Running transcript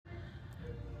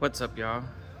What's up, y'all?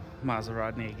 Mazda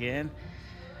Rodney again.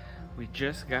 We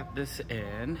just got this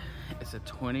in. It's a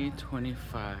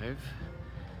 2025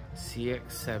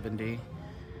 CX-70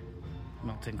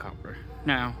 melting copper.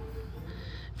 Now,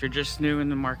 if you're just new in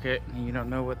the market and you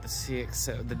don't know what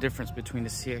the difference between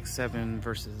the CX-7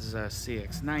 versus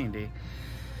CX-90,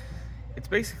 it's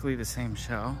basically the same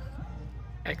shell.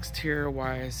 Exterior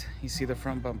wise, you see the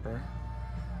front bumper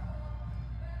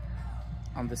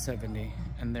on the 70,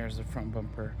 and there's the front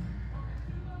bumper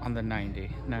on the 90.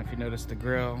 Now if you notice the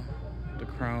grille, the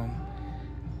chrome,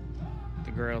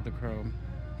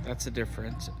 that's the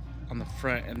difference on the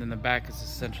front, and then the back is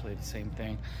essentially the same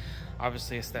thing.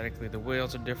 Obviously aesthetically the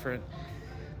wheels are different.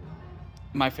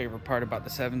 My favorite part about the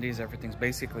 70s, everything's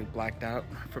basically blacked out,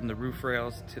 from the roof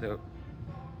rails to the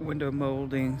window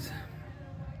moldings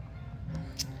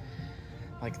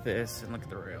like this, and look at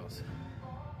the rails.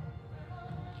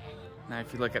 Now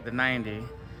if you look at the 90,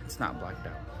 it's not blacked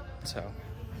out. So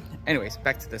anyways,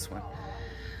 back to this one.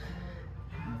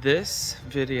 This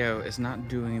video is not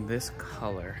doing this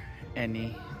color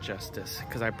any justice,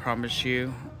 because I promise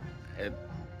you,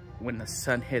 when the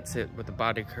sun hits it with the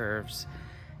body curves,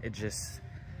 it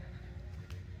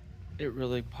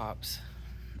really pops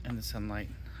in the sunlight.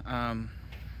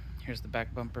 Here's the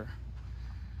back bumper.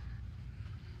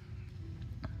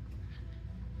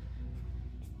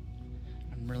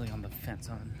 I'm really on the fence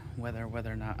on whether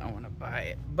or not I want to buy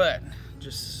it, but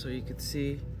just so you could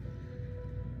see,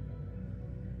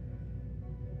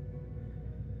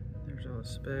 there's all the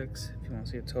specs. If you want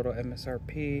to see a total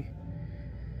MSRP.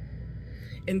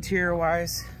 Interior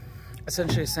wise,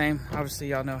 essentially the same. Obviously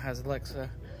y'all know it has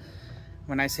Alexa.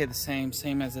 When I say the same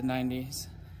as the 90s.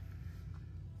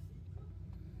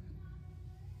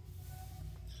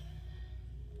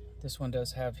 This one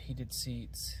does have heated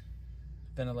seats,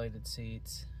 ventilated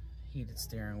seats, heated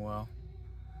steering wheel.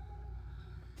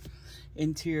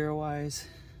 Interior wise,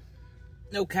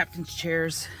 no captain's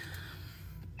chairs.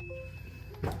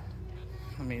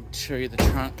 Let me show you the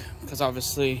trunk, because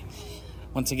obviously,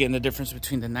 once again, the difference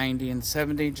between the 90 and the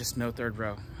 70, just no third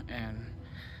row. And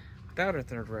without a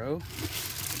third row,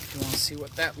 if you want to see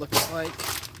what that looks like,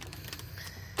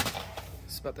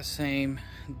 it's about the same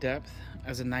depth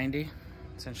as a 90.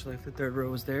 Essentially, if the third row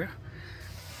was there.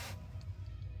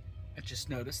 I just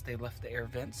noticed they left the air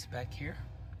vents back here,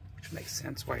 which makes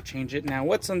sense why I change it. Now,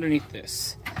 what's underneath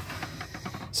this?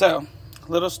 So,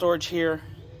 little storage here.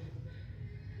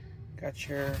 Got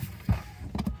your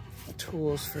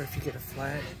tools for if you get a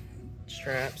flat,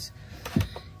 straps.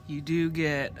 You do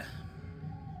get,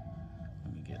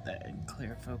 let me get that in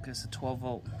clear focus, a 12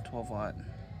 watt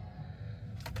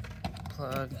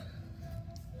plug.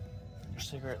 Your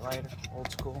cigarette lighter,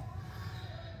 old school.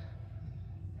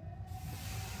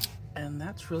 And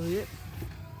that's really it.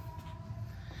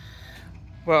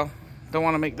 Well, don't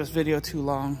want to make this video too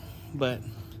long, but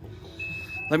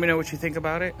let me know what you think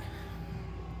about it.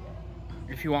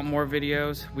 If you want more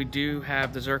videos, we do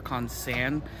have the Zircon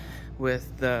sand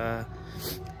with the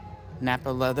Napa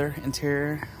leather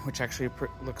interior, which actually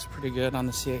looks pretty good on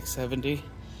the CX-70.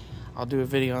 I'll do a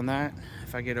video on that.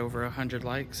 If I get over 100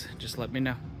 likes, just let me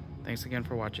know. Thanks again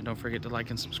for watching. Don't forget to like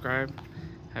and subscribe.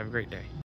 Have a great day.